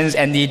Egyptians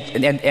and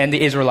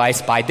the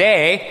Israelites by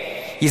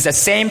day is the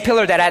same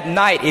pillar that at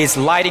night is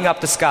lighting up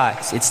the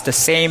skies. It's the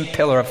same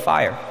pillar of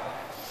fire.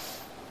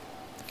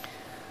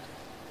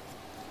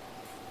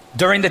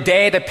 During the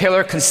day, the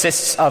pillar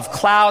consists of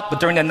cloud, but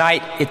during the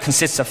night, it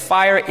consists of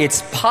fire.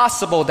 It's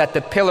possible that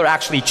the pillar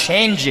actually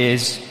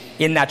changes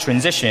in that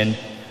transition,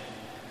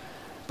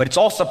 but it's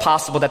also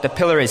possible that the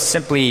pillar is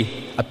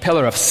simply a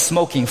pillar of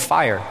smoking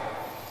fire.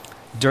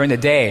 During the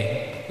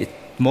day,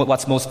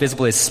 what's most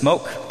visible is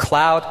smoke,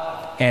 cloud,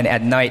 and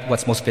at night,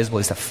 what's most visible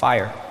is the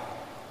fire.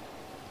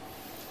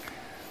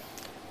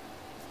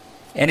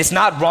 And it's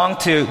not wrong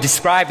to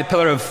describe the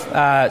pillar of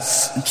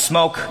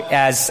smoke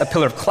as a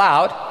pillar of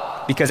cloud,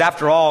 because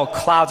after all,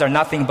 clouds are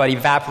nothing but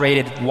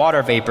evaporated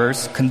water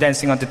vapors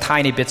condensing onto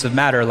tiny bits of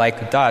matter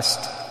like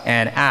dust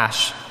and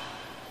ash.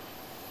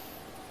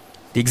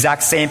 The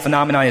exact same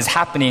phenomenon is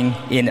happening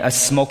in a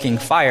smoking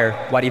fire.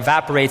 What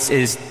evaporates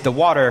is the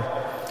water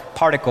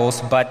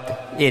particles,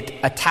 but it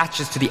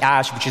attaches to the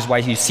ash, which is why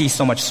you see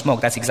so much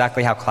smoke. That's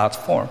exactly how clouds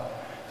form.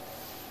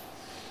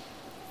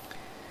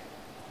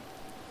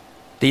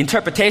 The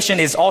interpretation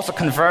is also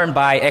confirmed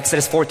by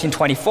Exodus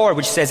 14:24,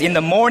 which says, "In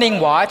the morning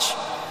watch,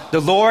 the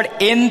Lord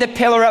in the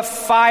pillar of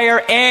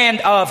fire and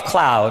of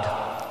cloud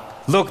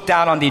looked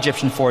down on the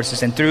Egyptian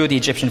forces and threw the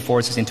Egyptian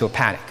forces into a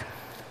panic."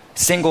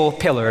 Single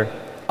pillar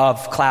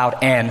of cloud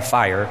and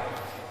fire.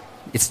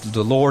 It's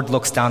the Lord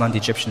looks down on the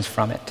Egyptians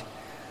from it.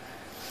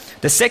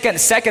 The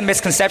second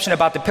misconception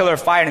about the pillar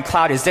of fire and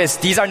cloud is this: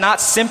 these are not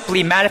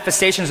simply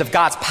manifestations of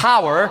God's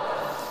power,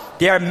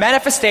 they are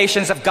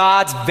manifestations of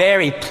God's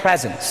very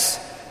presence.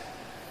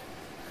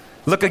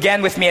 Look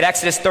again with me at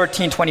Exodus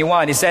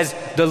 13:21. It says,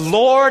 "The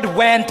Lord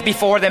went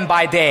before them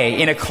by day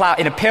in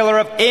a pillar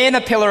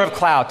of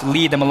cloud to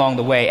lead them along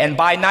the way, and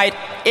by night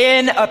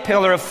in a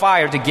pillar of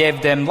fire to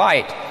give them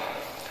light."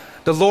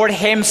 The Lord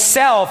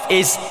himself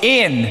is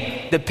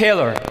in the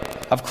pillar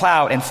of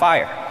cloud and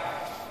fire.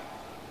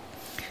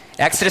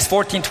 Exodus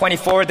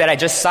 14:24 that I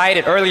just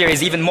cited earlier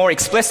is even more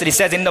explicit. It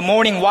says, "In the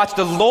morning watch,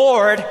 the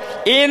Lord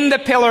in the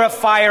pillar of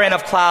fire and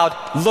of cloud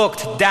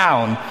looked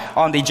down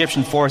on the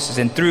Egyptian forces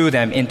and threw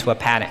them into a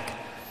panic."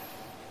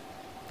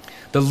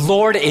 The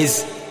Lord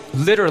is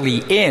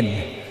literally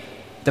in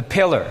the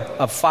pillar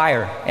of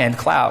fire and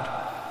cloud.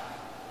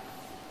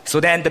 So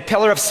then the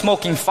pillar of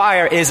smoking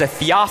fire is a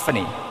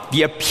theophany,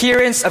 the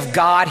appearance of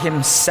God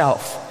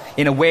himself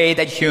in a way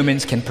that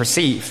humans can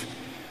perceive.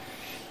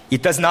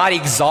 It does not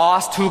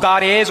exhaust who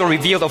God is or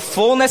reveal the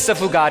fullness of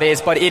who God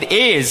is, but it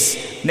is,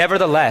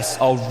 nevertheless,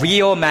 a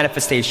real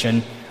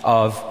manifestation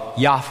of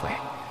Yahweh.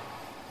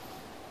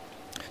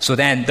 So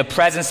then, the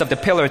presence of the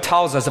pillar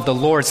tells us of the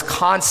Lord's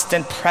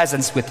constant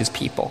presence with his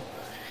people.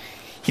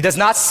 He does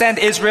not send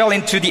Israel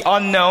into the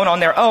unknown on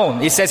their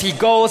own. It says he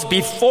goes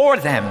before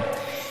them.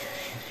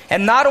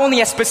 And not only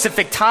at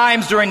specific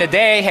times during the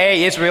day,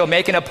 "Hey, Israel,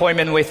 make an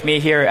appointment with me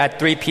here at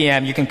 3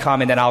 p.m. You can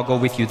come and then I'll go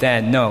with you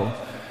then." No.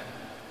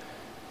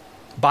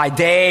 By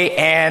day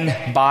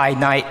and by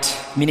night,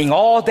 meaning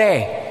all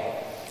day.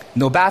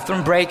 No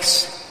bathroom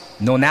breaks,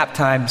 no nap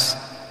times,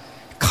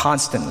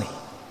 constantly.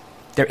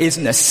 There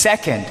isn't a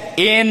second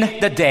in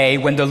the day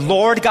when the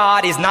Lord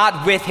God is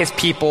not with his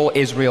people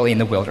Israel in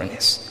the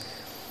wilderness.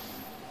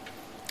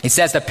 It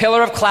says the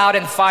pillar of cloud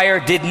and fire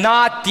did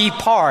not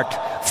depart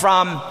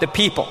from the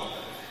people.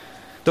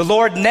 The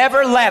Lord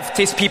never left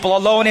his people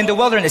alone in the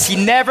wilderness. He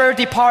never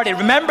departed.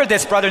 Remember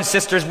this, brothers and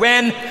sisters,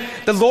 when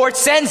the Lord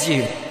sends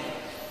you.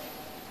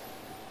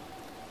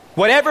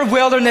 Whatever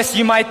wilderness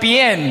you might be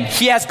in,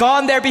 he has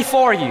gone there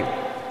before you.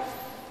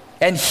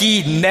 And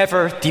he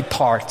never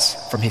departs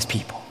from his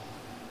people.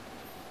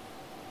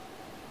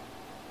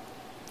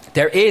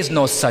 There is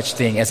no such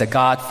thing as a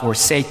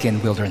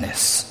God-forsaken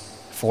wilderness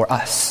for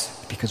us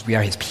because we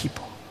are his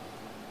people.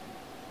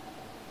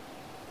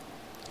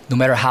 No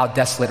matter how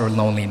desolate or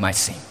lonely it might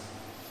seem.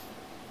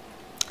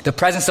 The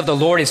presence of the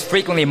Lord is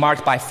frequently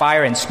marked by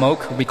fire and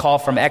smoke. Recall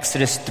from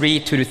Exodus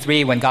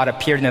 3:2-3 when God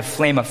appeared in a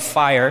flame of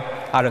fire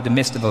out of the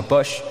midst of a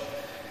bush.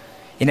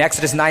 In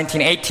Exodus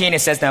 19:18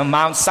 it says that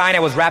Mount Sinai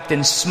was wrapped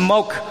in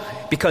smoke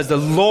because the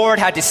Lord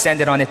had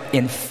descended on it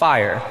in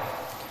fire.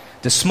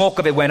 The smoke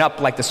of it went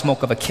up like the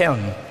smoke of a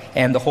kiln,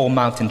 and the whole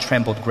mountain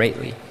trembled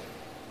greatly.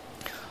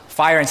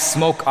 Fire and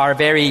smoke are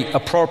very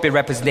appropriate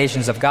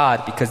representations of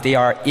God because they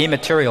are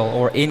immaterial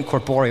or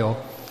incorporeal,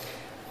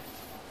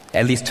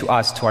 at least to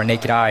us, to our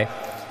naked eye,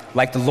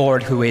 like the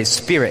Lord who is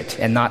spirit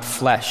and not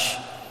flesh.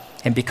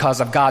 And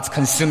because of God's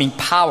consuming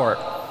power,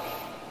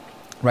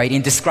 right,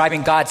 in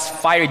describing God's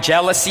fiery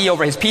jealousy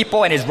over his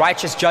people and his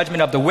righteous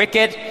judgment of the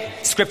wicked,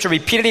 Scripture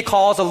repeatedly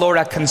calls the Lord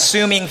a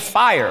consuming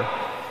fire.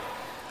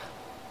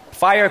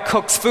 Fire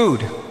cooks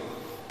food,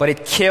 but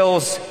it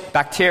kills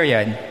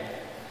bacteria.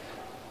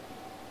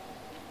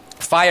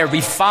 Fire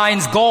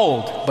refines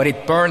gold, but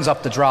it burns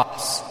up the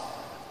dross.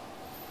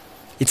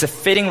 It's a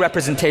fitting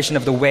representation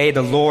of the way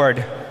the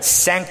Lord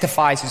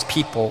sanctifies his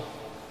people,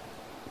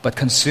 but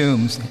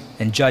consumes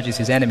and judges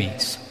his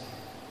enemies.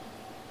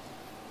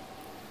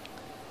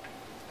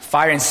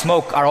 Fire and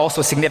smoke are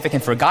also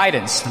significant for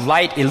guidance.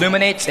 Light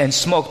illuminates, and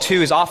smoke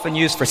too is often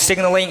used for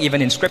signaling,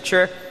 even in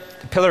Scripture.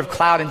 The pillar of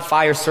cloud and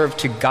fire serve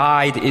to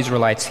guide the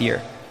Israelites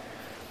here.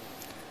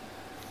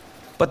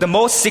 But the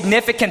most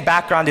significant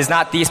background is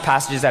not these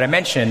passages that I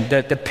mentioned.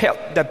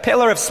 The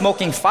pillar of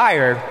smoking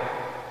fire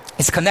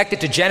is connected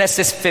to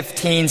Genesis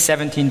 15,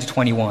 17 to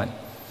 21,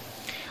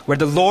 where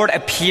the Lord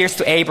appears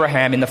to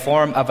Abraham in the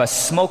form of a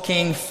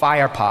smoking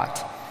fire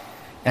pot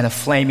and a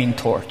flaming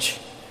torch.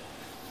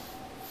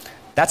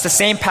 That's the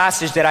same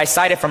passage that I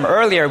cited from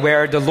earlier,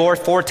 where the Lord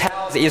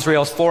foretells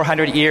Israel's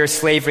 400-year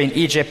slavery in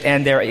Egypt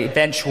and their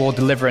eventual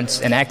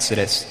deliverance in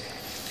Exodus.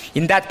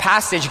 In that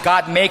passage,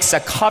 God makes a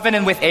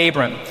covenant with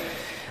Abram.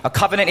 A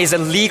covenant is a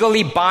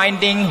legally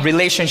binding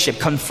relationship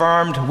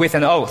confirmed with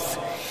an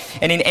oath.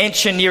 And in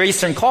ancient Near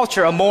Eastern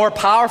culture, a more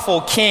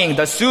powerful king,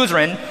 the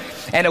suzerain,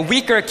 and a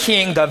weaker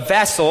king, the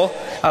vassal,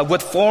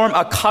 would form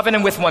a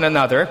covenant with one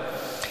another.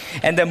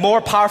 And the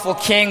more powerful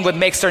king would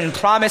make certain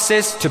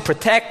promises to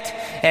protect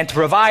and to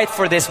provide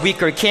for this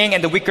weaker king,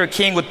 and the weaker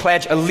king would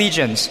pledge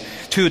allegiance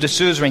to the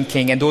suzerain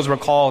king, and those were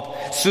called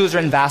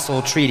suzerain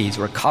vassal treaties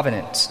or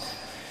covenants.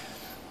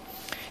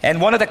 And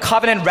one of the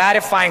covenant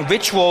ratifying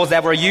rituals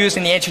that were used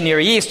in the ancient Near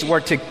East were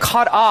to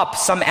cut up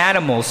some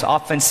animals,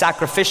 often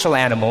sacrificial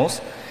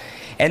animals,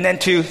 and then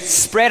to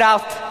spread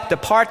out,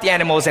 depart the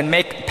animals and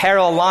make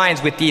parallel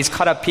lines with these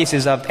cut up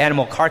pieces of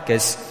animal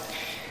carcass.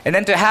 And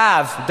then to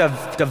have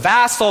the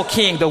vassal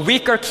king, the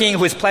weaker king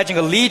who is pledging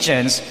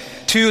allegiance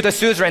to the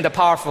suzerain, the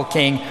powerful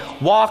king,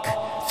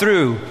 walk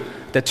through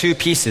the two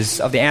pieces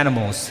of the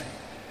animals.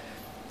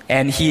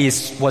 And he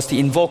was to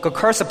invoke a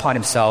curse upon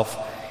himself.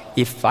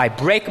 If I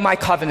break my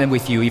covenant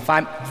with you, if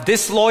I'm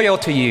disloyal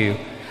to you,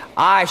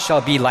 I shall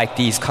be like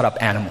these cut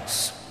up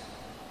animals.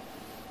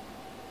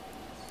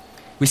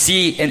 We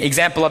see an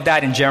example of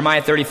that in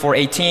Jeremiah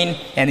 34:18,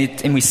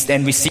 and we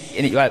see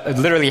it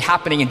literally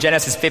happening in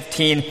Genesis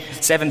 15,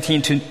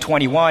 17 to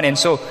 21. And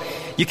so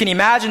you can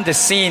imagine the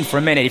scene for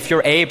a minute. If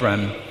you're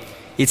Abram,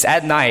 it's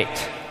at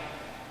night,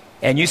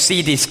 and you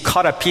see these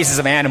cut up pieces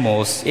of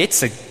animals.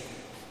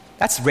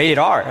 That's rated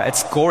R.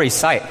 It's a gory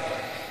sight.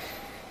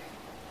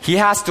 He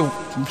has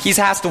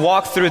to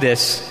walk through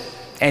this,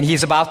 and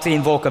he's about to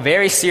invoke a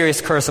very serious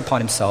curse upon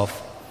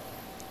himself.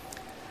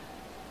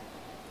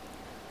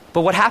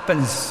 But what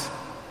happens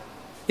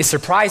is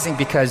surprising,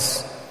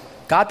 because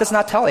God does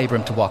not tell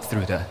Abram to walk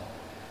through the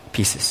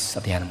pieces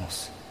of the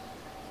animals.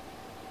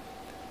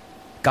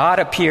 God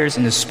appears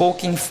in the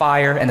smoking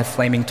fire and the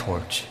flaming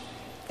torch,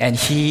 and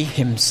he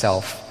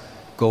himself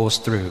goes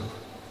through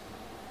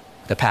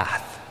the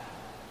path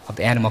of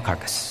the animal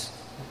carcass.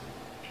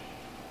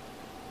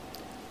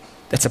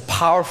 That's a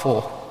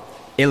powerful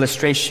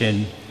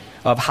illustration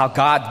of how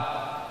God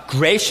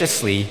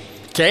graciously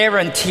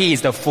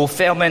guarantees the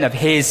fulfillment of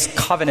his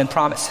covenant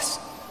promises.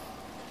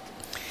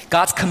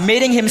 God's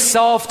committing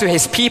himself to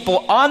his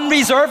people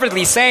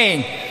unreservedly,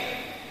 saying,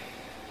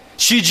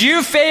 should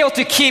you fail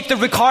to keep the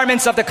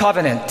requirements of the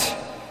covenant,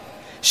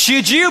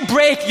 should you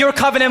break your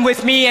covenant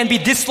with me and be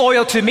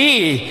disloyal to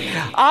me,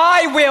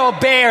 I will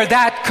bear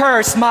that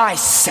curse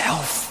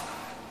myself,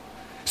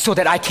 so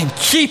that I can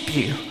keep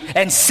you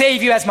and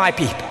save you as my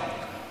people.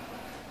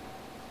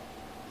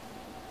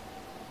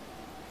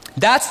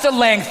 That's the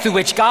length to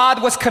which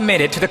God was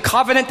committed to the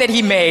covenant that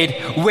he made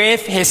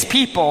with his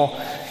people.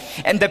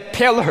 And the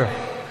pillar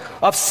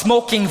of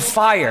smoking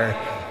fire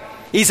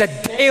is a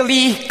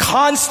daily,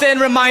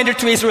 constant reminder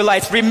to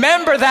Israelites.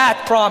 Remember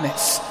that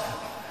promise.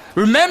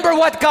 Remember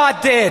what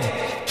God did.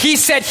 He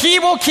said he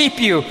will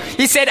keep you.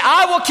 He said,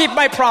 I will keep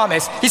my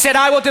promise. He said,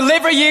 I will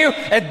deliver you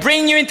and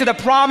bring you into the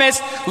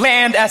promised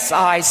land as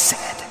I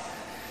said.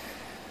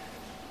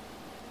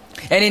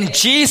 And in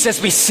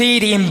Jesus, we see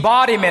the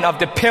embodiment of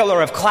the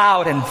pillar of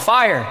cloud and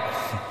fire.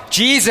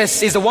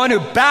 Jesus is the one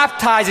who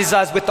baptizes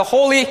us with the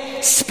Holy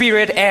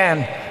Spirit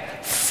and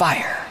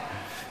fire.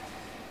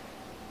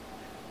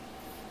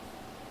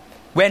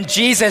 When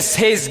Jesus,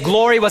 his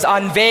glory was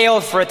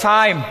unveiled for a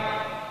time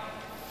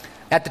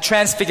at the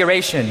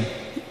Transfiguration,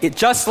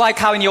 just like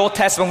how in the Old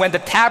Testament, when the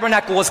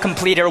tabernacle was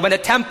completed, or when the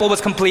temple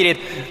was completed,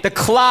 the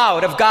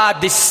cloud of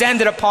God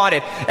descended upon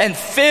it and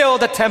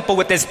filled the temple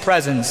with his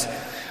presence.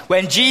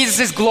 When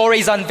Jesus' glory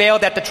is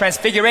unveiled at the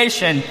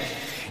Transfiguration,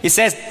 it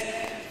says,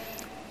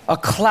 a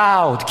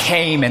cloud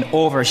came and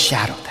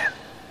overshadowed them.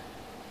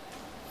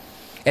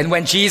 And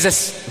when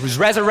Jesus was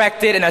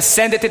resurrected and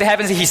ascended to the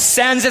heavens, he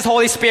sends his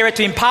Holy Spirit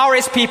to empower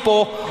his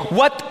people.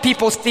 What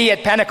people see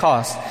at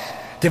Pentecost,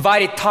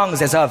 divided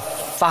tongues as of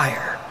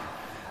fire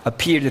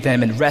appeared to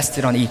them and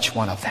rested on each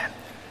one of them.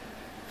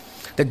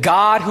 The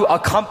God who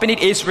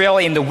accompanied Israel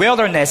in the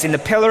wilderness in the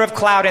pillar of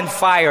cloud and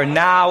fire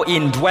now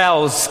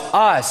indwells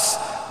us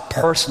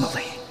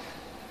personally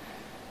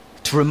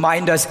to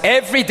remind us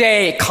every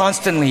day,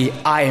 constantly,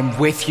 I am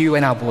with you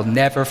and I will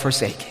never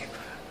forsake you.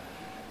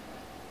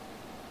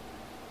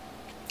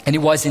 And it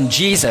was in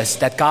Jesus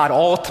that God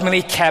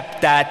ultimately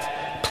kept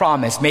that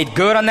promise, made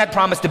good on that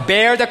promise to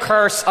bear the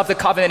curse of the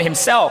covenant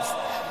himself.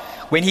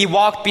 When he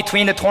walked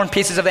between the torn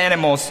pieces of the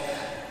animals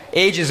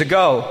ages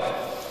ago,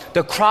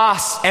 the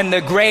cross and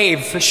the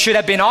grave should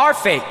have been our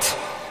fate.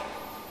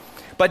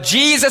 But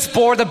Jesus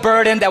bore the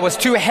burden that was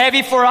too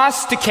heavy for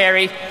us to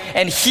carry,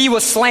 and he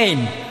was slain,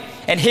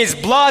 and his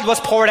blood was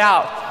poured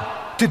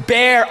out to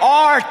bear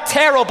our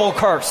terrible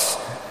curse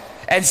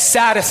and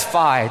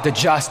satisfy the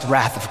just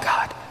wrath of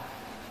God.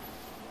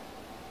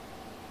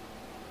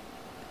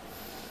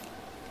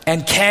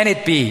 And can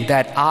it be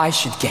that I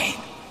should gain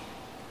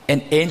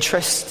an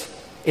interest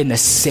in the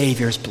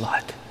Savior's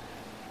blood?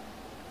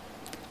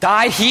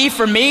 Died he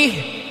for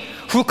me,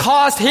 who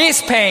caused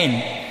his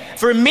pain,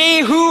 for me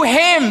who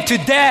him to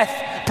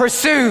death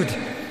pursued.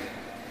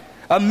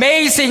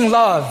 Amazing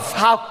love,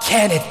 how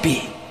can it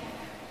be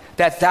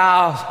that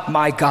thou,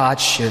 my God,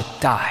 should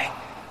die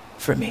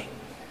for me?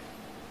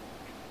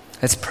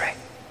 Let's pray.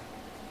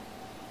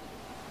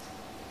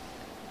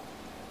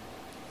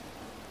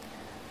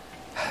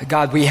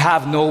 God, we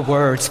have no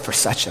words for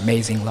such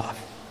amazing love.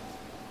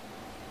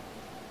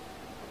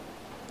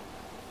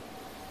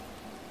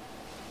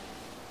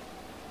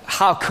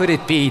 How could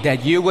it be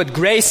that you would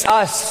grace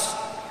us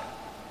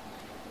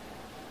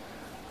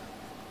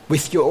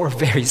with your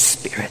very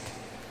Spirit?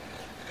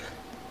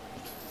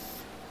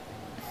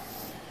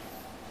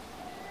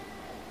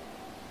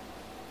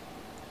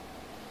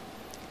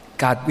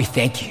 God, we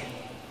thank you.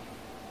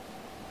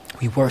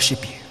 We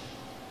worship you.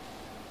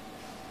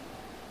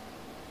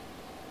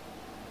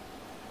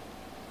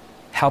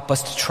 Help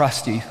us to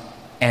trust you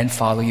and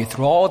follow you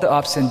through all the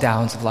ups and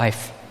downs of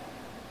life,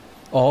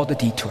 all the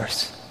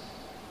detours,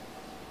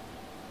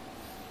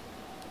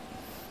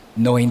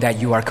 knowing that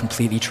you are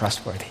completely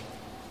trustworthy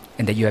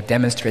and that you have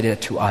demonstrated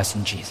it to us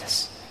in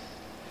Jesus.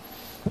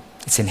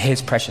 It's in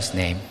his precious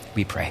name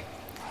we pray.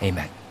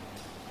 Amen.